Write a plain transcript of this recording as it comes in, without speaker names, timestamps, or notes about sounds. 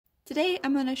Today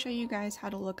I'm going to show you guys how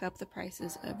to look up the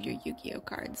prices of your Yu-Gi-Oh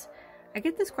cards. I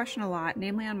get this question a lot,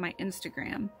 namely on my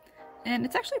Instagram, and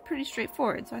it's actually pretty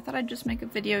straightforward, so I thought I'd just make a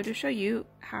video to show you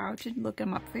how to look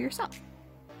them up for yourself.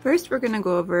 First, we're going to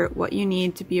go over what you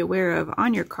need to be aware of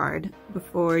on your card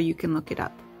before you can look it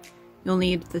up. You'll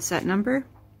need the set number,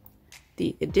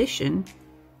 the edition,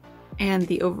 and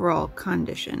the overall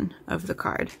condition of the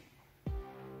card.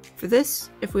 For this,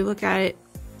 if we look at it,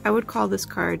 I would call this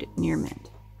card near mint.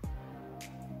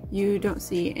 You don't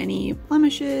see any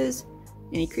blemishes,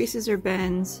 any creases or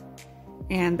bends,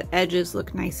 and the edges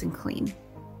look nice and clean.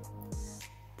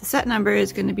 The set number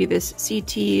is going to be this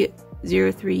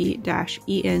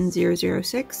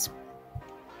CT03-EN006,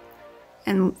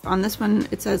 and on this one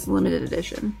it says limited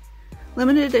edition.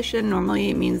 Limited edition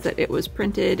normally means that it was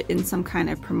printed in some kind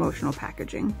of promotional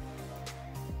packaging.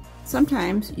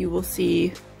 Sometimes you will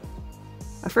see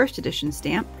a first edition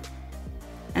stamp,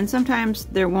 and sometimes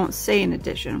there won't say an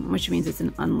edition, which means it's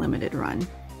an unlimited run.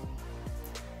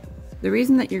 The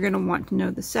reason that you're going to want to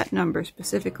know the set number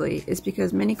specifically is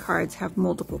because many cards have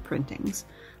multiple printings,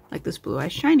 like this Blue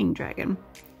Eyes Shining Dragon.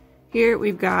 Here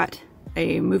we've got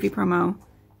a movie promo,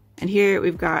 and here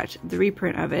we've got the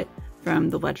reprint of it from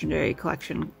the Legendary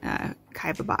Collection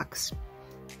Kaiba box.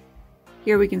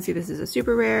 Here we can see this is a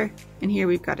super rare, and here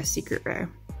we've got a secret rare.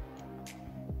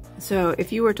 So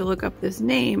if you were to look up this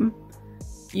name,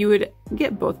 you would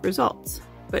get both results,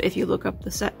 but if you look up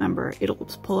the set number, it'll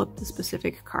pull up the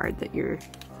specific card that you're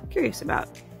curious about.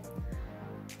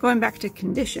 Going back to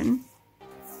condition,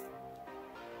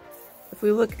 if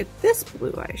we look at this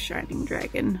Blue Eyes Shining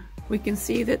Dragon, we can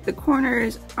see that the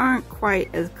corners aren't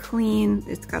quite as clean.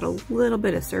 It's got a little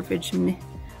bit of surfageness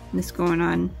going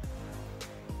on,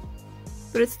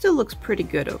 but it still looks pretty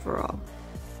good overall.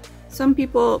 Some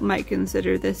people might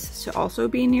consider this to also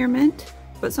be near mint,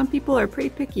 but some people are pretty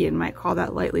picky and might call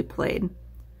that lightly played.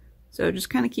 So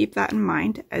just kind of keep that in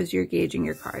mind as you're gauging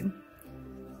your card.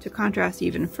 To contrast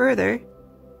even further,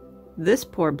 this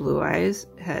poor Blue Eyes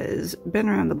has been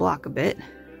around the block a bit,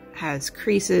 has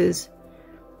creases.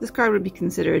 This card would be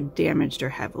considered damaged or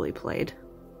heavily played.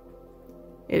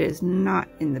 It is not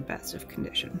in the best of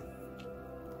condition.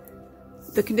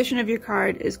 The condition of your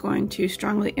card is going to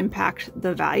strongly impact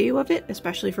the value of it,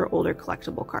 especially for older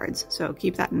collectible cards. So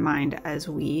keep that in mind as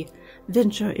we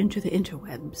venture into the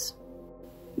interwebs.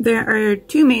 There are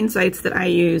two main sites that I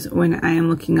use when I am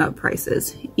looking up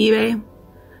prices, eBay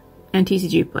and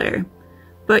TCG Player.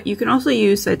 But you can also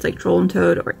use sites like Troll and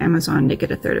Toad or Amazon to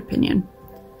get a third opinion.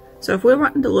 So if we're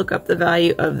wanting to look up the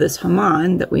value of this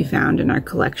Haman that we found in our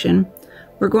collection,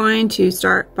 we're going to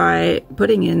start by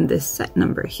putting in this set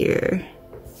number here.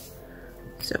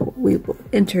 So we will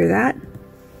enter that.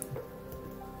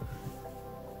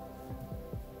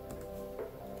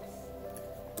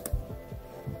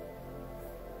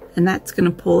 And that's going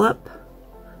to pull up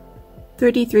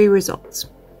 33 results.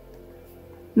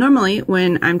 Normally,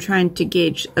 when I'm trying to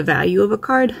gauge a value of a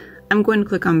card, I'm going to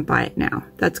click on Buy It Now.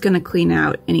 That's going to clean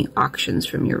out any auctions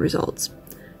from your results.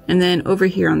 And then over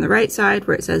here on the right side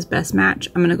where it says Best Match,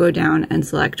 I'm going to go down and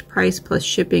select Price plus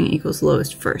Shipping equals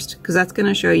Lowest first, because that's going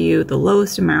to show you the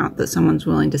lowest amount that someone's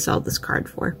willing to sell this card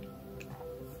for.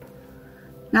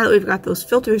 Now that we've got those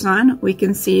filters on, we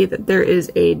can see that there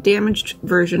is a damaged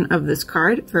version of this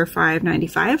card for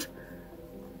 $5.95.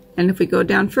 And if we go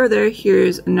down further,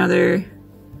 here's another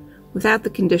without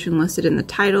the condition listed in the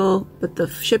title, but the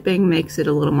shipping makes it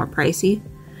a little more pricey.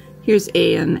 Here's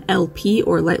an LP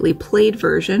or lightly played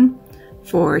version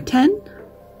for $10.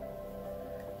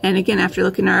 And again, after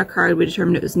looking at our card, we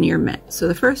determined it was near mint. So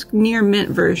the first near mint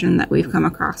version that we've come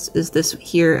across is this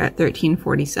here at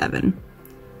 $13.47.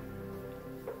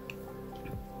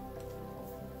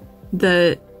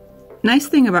 The nice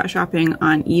thing about shopping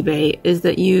on eBay is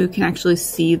that you can actually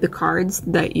see the cards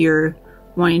that you're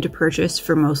wanting to purchase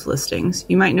for most listings.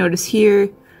 You might notice here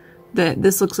that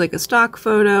this looks like a stock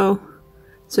photo,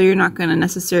 so you're not going to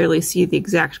necessarily see the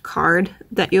exact card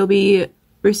that you'll be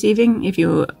receiving if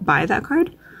you buy that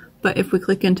card. But if we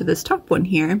click into this top one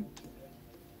here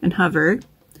and hover,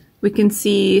 we can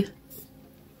see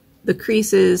the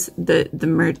creases that the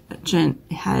merchant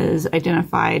has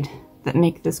identified that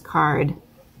make this card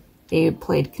a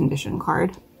played condition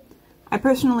card. I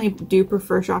personally do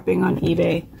prefer shopping on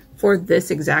eBay for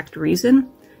this exact reason,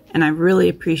 and I really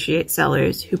appreciate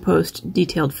sellers who post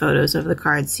detailed photos of the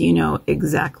cards so you know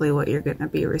exactly what you're going to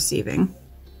be receiving.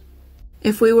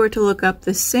 If we were to look up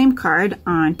the same card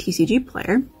on TCG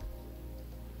Player,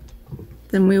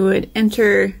 then we would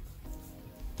enter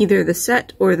either the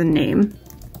set or the name.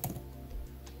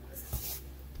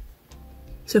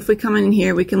 So if we come in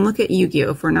here, we can look at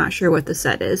Yu-Gi-Oh! If we're not sure what the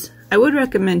set is. I would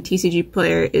recommend TCG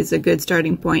Player is a good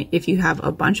starting point if you have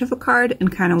a bunch of a card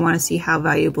and kind of want to see how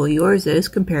valuable yours is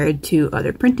compared to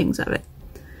other printings of it.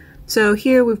 So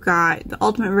here we've got the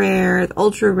Ultimate Rare, the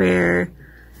Ultra Rare.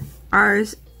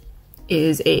 Ours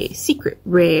is a Secret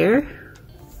Rare.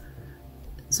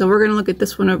 So we're going to look at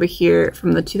this one over here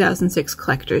from the 2006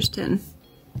 Collector's Tin.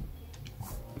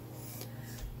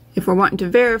 If we're wanting to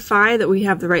verify that we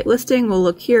have the right listing, we'll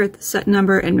look here at the set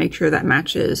number and make sure that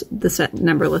matches the set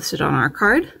number listed on our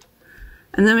card.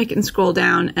 And then we can scroll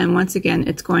down, and once again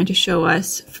it's going to show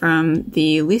us from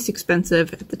the least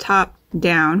expensive at the top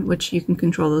down, which you can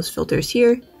control those filters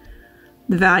here,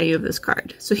 the value of this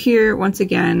card. So here, once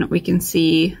again, we can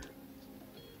see,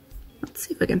 let's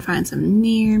see if I can find some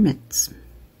near mints.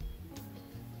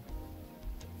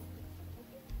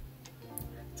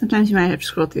 Sometimes you might have to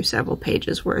scroll through several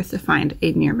pages worth to find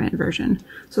a near mint version.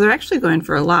 So they're actually going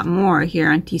for a lot more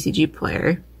here on TCG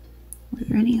Player. Were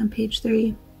there any on page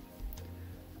 3?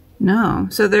 No.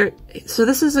 So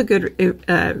this is a good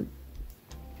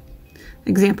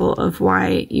example of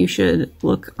why you should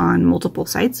look on multiple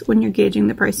sites when you're gauging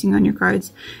the pricing on your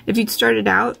cards. If you'd started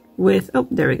out with, oh,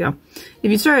 there we go.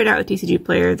 If you started out with TCG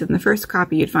Player, then the first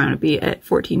copy you'd find would be at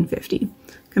 $14.50.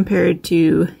 Compared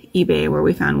to eBay, where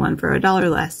we found one for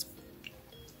 $1 less.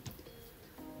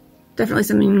 Definitely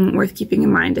something worth keeping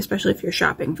in mind, especially if you're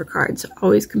shopping for cards.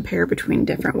 Always compare between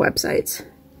different websites.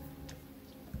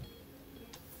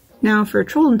 Now for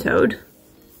Troll and Toad,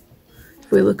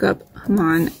 if we look up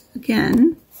Haman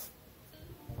again,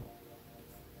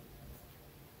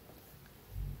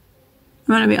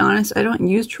 I'm gonna be honest, I don't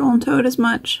use Troll and Toad as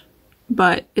much,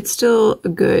 but it's still a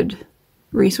good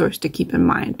resource to keep in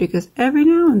mind because every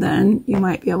now and then you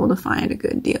might be able to find a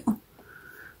good deal.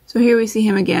 So here we see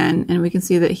him again, and we can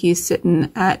see that he's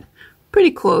sitting at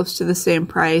pretty close to the same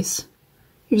price.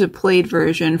 Here's a played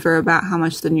version for about how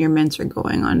much the near mints are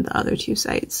going on the other two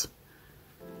sites.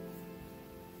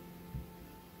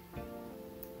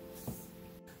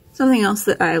 Something else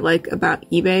that I like about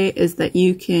eBay is that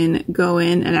you can go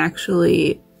in and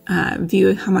actually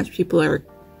view how much people are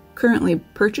currently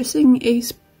purchasing a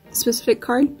specific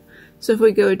card. So if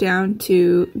we go down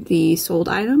to the sold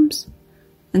items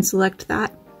and select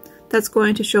that, that's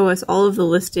going to show us all of the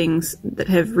listings that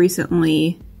have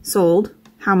recently sold,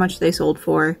 how much they sold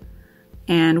for,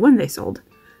 and when they sold.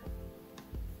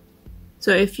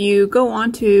 So if you go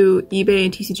onto eBay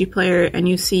and TCG Player and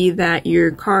you see that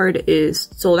your card is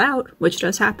sold out, which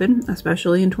does happen,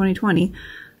 especially in 2020,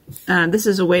 this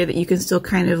is a way that you can still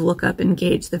kind of look up and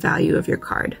gauge the value of your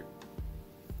card,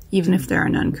 even if there are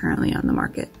none currently on the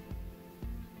market.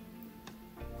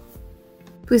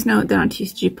 Please note that on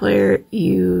TCG Player,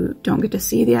 you don't get to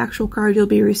see the actual card you'll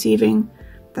be receiving.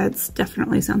 That's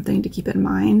definitely something to keep in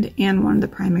mind, and one of the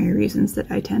primary reasons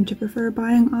that I tend to prefer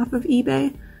buying off of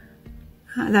eBay.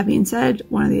 That being said,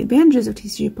 one of the advantages of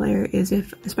TCG Player is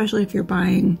especially if you're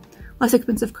buying less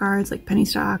expensive cards like penny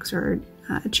stocks or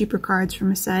cheaper cards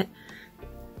from a set,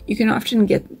 you can often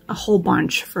get a whole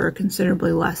bunch for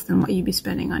considerably less than what you'd be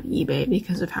spending on eBay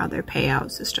because of how their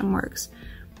payout system works.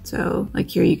 So like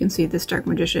here you can see this Dark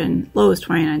Magician, low is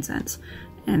 29 cents,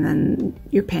 and then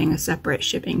you're paying a separate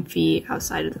shipping fee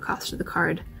outside of the cost of the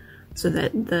card so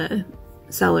that the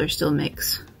seller still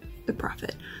makes the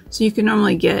profit. So you can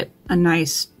normally get a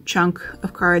nice chunk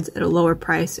of cards at a lower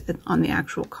price on the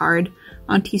actual card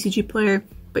on TCG Player,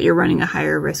 but you're running a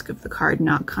higher risk of the card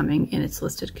not coming in its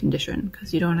listed condition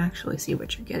because you don't actually see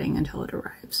what you're getting until it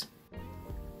arrives.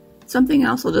 Something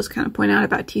else I'll just kind of point out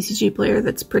about TCG Player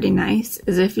that's pretty nice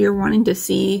is if you're wanting to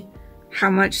see how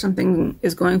much something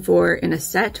is going for in a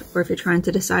set, or if you're trying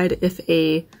to decide if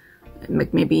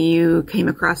like maybe you came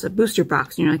across a booster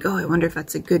box and you're like, oh, I wonder if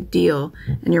that's a good deal,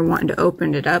 and you're wanting to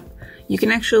open it up, you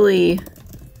can actually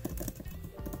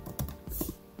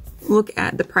look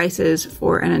at the prices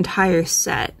for an entire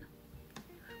set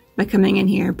by coming in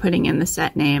here, putting in the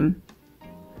set name,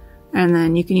 and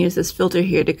then you can use this filter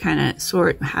here to kind of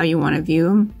sort how you want to view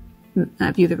them,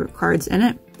 view the cards in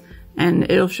it, and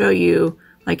it'll show you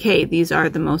like, hey, these are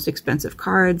the most expensive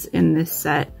cards in this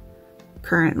set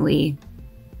currently,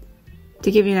 to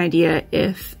give you an idea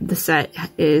if the set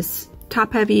is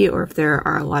top heavy or if there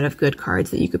are a lot of good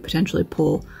cards that you could potentially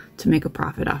pull to make a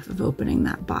profit off of opening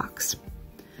that box.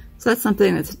 So that's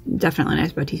something that's definitely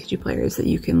nice about TCG Player, is that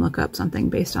you can look up something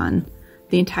based on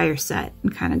the entire set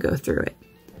and kind of go through it.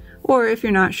 Or if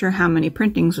you're not sure how many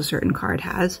printings a certain card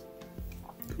has,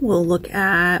 we'll look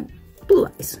at Blue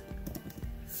Eyes,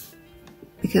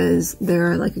 because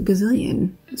there are like a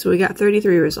gazillion. So we got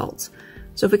 33 results.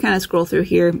 So if we kind of scroll through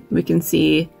here, we can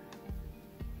see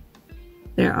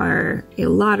There are a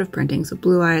lot of printings of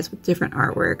Blue Eyes with different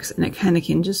artworks, and it kind of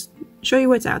can just show you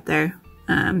what's out there.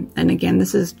 And again,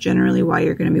 this is generally why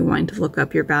you're going to be wanting to look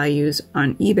up your values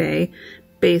on eBay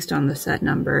based on the set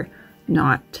number,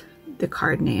 not the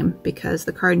card name, because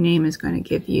the card name is going to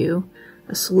give you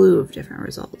a slew of different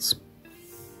results.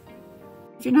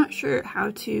 If you're not sure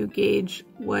how to gauge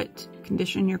what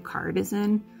condition your card is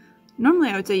in, normally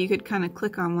I would say you could kind of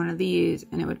click on one of these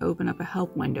and it would open up a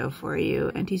help window for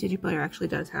you, and TCG Player actually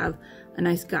does have a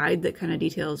nice guide that kind of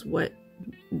details what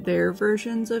their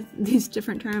versions of these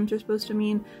different terms are supposed to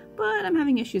mean, but I'm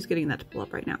having issues getting that to pull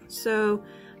up right now. So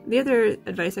the other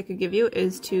advice I could give you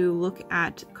is to look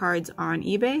at cards on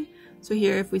eBay. So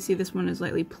here, if we see this one is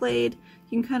lightly played,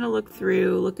 you can kind of look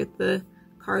through, look at the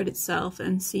card itself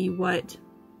and see what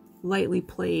lightly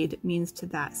played means to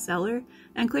that seller,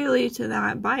 and clearly to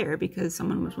that buyer because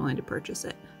someone was willing to purchase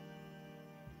it.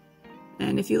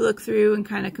 And if you look through and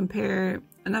kind of compare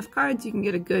enough cards, you can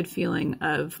get a good feeling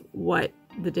of what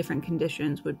the different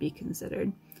conditions would be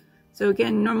considered. So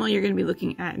again, normally you're going to be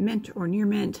looking at mint or near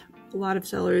mint. A lot of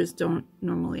sellers don't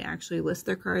normally actually list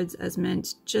their cards as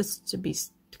mint, just to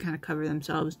kind of cover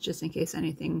themselves, just in case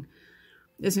anything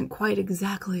isn't quite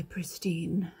exactly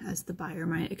pristine as the buyer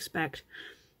might expect.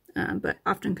 But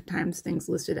oftentimes things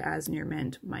listed as near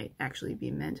mint might actually be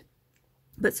mint.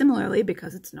 But similarly,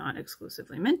 because it's not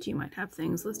exclusively mint, you might have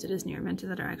things listed as near mint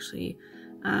that are actually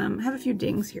have a few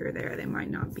dings here or there. They might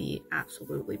not be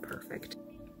absolutely perfect.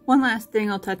 One last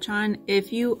thing I'll touch on,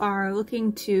 if you are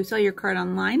looking to sell your card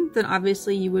online, then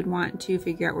obviously you would want to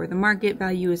figure out where the market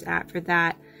value is at for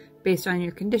that based on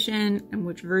your condition and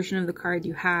which version of the card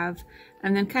you have,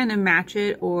 and then kind of match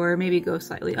it or maybe go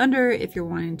slightly under if you're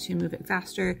wanting to move it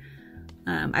faster.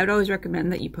 I would always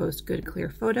recommend that you post good, clear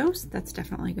photos. That's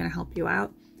definitely going to help you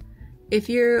out. If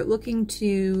you're looking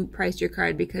to price your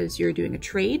card because you're doing a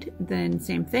trade, then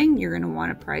same thing. You're going to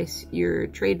want to price your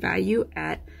trade value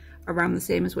at around the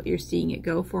same as what you're seeing it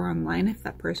go for online if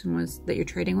that person that you're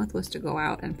trading with was to go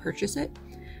out and purchase it.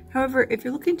 However, if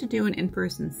you're looking to do an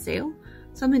in-person sale,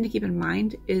 something to keep in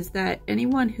mind is that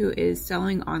anyone who is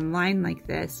selling online like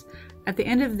this, at the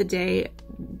end of the day,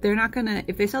 they're not gonna,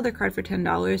 if they sell their card for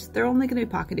 $10, they're only gonna be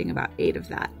pocketing about 8 of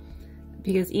that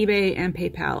because eBay and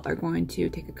PayPal are going to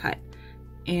take a cut.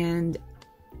 And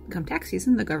come tax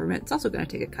season, the government's also gonna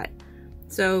take a cut.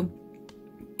 So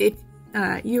if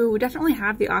you definitely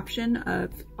have the option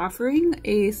of offering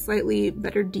a slightly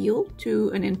better deal to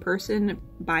an in-person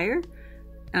buyer,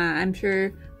 I'm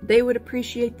sure they would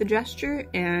appreciate the gesture,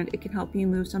 and it can help you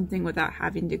move something without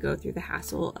having to go through the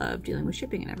hassle of dealing with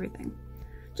shipping and everything.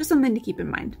 Just something to keep in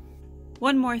mind.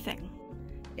 One more thing.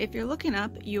 If you're looking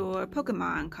up your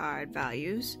Pokemon card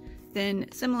values, then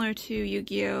similar to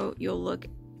Yu-Gi-Oh,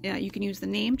 you can use the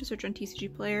name to search on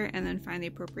TCG Player and then find the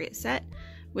appropriate set.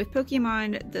 With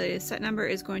Pokemon, the set number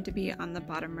is going to be on the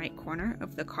bottom right corner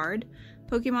of the card.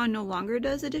 Pokemon no longer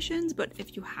does editions, but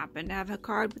if you happen to have a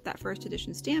card with that first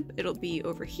edition stamp, it'll be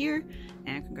over here.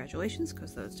 And congratulations,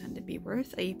 because those tend to be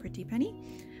worth a pretty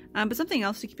penny. But something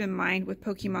else to keep in mind with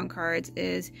Pokemon cards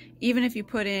is even if you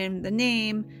put in the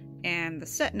name and the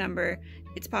set number,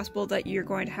 it's possible that you're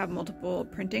going to have multiple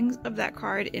printings of that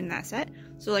card in that set.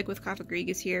 So like with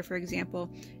Kafagrigus here, for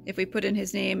example, if we put in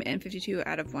his name and 52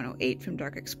 out of 108 from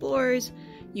Dark Explorers,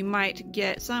 you might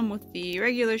get some with the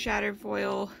regular shattered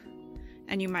foil,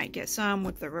 and you might get some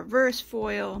with the reverse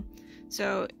foil.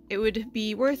 So it would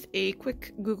be worth a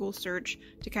quick Google search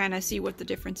to kind of see what the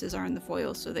differences are in the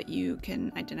foils so that you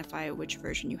can identify which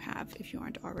version you have if you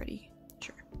aren't already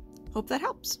sure. Hope that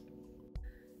helps.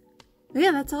 But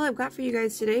yeah, that's all I've got for you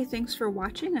guys today. Thanks for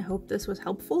watching. I hope this was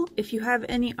helpful. If you have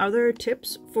any other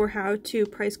tips for how to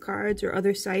price cards or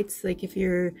other sites, like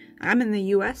I'm in the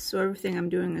US, so everything I'm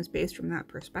doing is based from that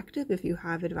perspective. If you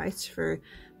have advice for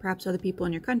perhaps other people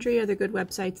in your country, other good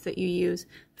websites that you use,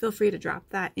 feel free to drop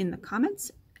that in the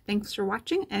comments. Thanks for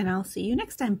watching, and I'll see you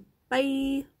next time.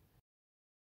 Bye!